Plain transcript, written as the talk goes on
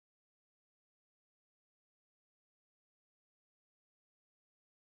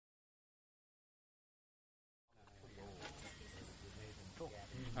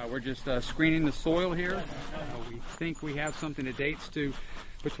We're just screening the soil here. We think we have something that dates to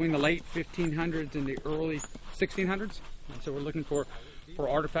between the late 1500s and the early 1600s. And so we're looking for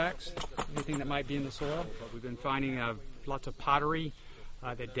artifacts, anything that might be in the soil. We've been finding lots of pottery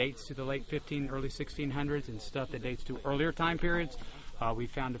that dates to the late early 1600s, and stuff that dates to earlier time periods. We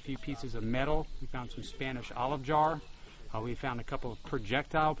found a few pieces of metal. We found some Spanish olive jar. We found a couple of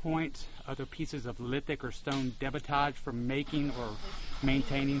projectile points, other pieces of lithic or stone debitage for making or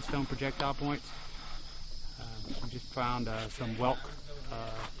maintaining stone projectile points. We just found some whelk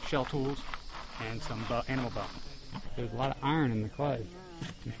shell tools and some animal bone. There's a lot of iron in the clay.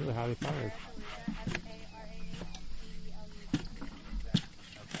 It's really highly fired.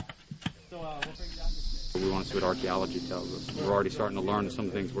 We want to see what archaeology tells us. We're already starting to learn that some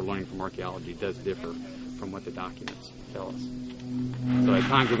of the things we're learning from archaeology does differ from what the documents tell us. So at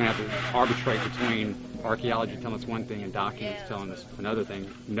times we're going to have to arbitrate between archaeology telling us one thing and documents telling us another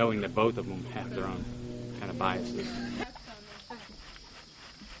thing, knowing that both of them have their own kind of biases.